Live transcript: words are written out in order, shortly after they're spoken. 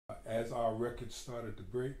as our records started to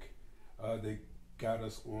break, they got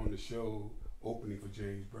us on the show opening for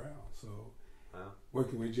James Brown. So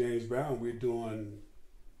working with James Brown, we're doing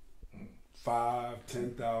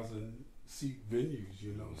 5,000-10,000 seat venues,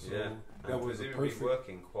 you know. So that was a perfect.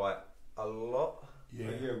 Working quite a lot. Yeah,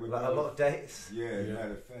 like a lot of dates. Yeah,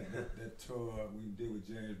 matter of fact, that tour we did with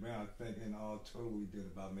James Brown, I think in all total we did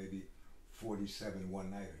about maybe 47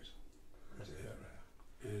 one-nighters with James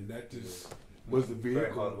Brown. And that just was the vehicle.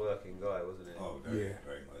 Very hard-working guy, wasn't he? Oh,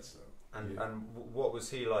 very much so. And what was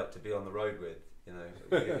he like to be on the road with? You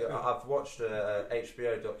know, I've watched a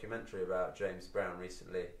HBO documentary about James Brown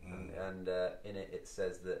recently, and in it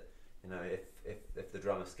says that, you know, if the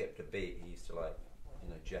drummer skipped a beat, he used to like, you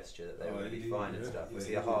know, gesture that they were really fine and stuff. Was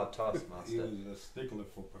he a hard taskmaster? He was a stickler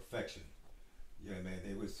for perfection. Yeah, man.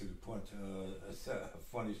 It was to the point. A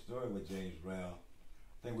funny story with James Brown.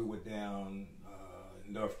 I think we were down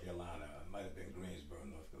in North Carolina. It might have been Greensboro,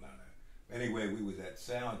 North Carolina. Anyway, we was at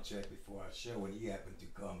sound check before our show, and he happened to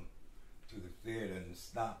come to the theater and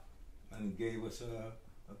stop and gave us a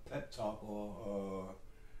pep talk or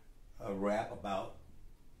a rap about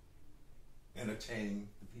entertaining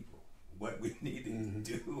the people, what we needed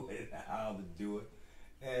to do and how to do it.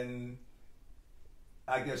 And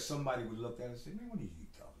I guess somebody would look at it and say, man, what are you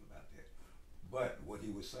talking about that? But what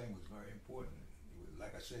he was saying was very important. He was,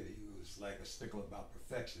 like I said, he was like a stickler about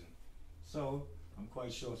perfection. So I'm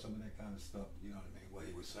quite sure some of that kind of stuff, you know what I mean, what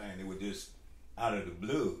he was saying, it was just out of the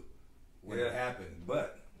blue when it happened,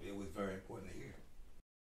 but it was very important to hear.